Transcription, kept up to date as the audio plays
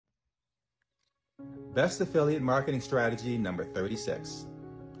Best affiliate marketing strategy number 36.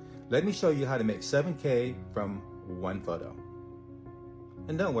 Let me show you how to make $7K from one photo.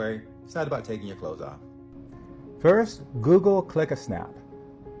 And don't worry, it's not about taking your clothes off. First, Google Click a Snap.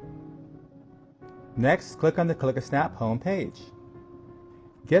 Next, click on the Click a Snap homepage.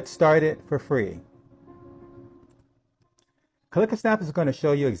 Get started for free. Click a Snap is going to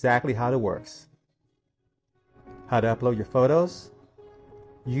show you exactly how it works. How to upload your photos.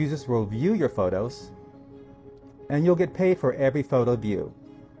 Users will view your photos, and you'll get paid for every photo view.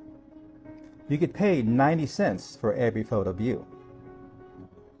 You get paid 90 cents for every photo view.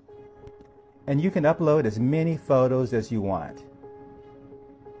 And you can upload as many photos as you want.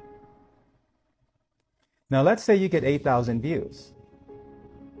 Now let's say you get 8,000 views.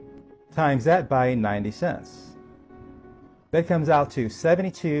 Times that by 90 cents. That comes out to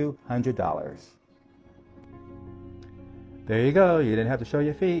 $7,200. There you go, you didn't have to show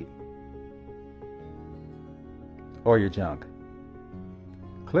your feet. Or your junk.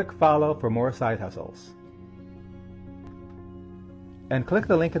 Click follow for more side hustles. And click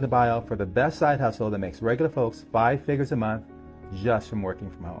the link in the bio for the best side hustle that makes regular folks 5 figures a month just from working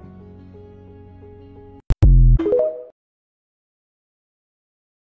from home.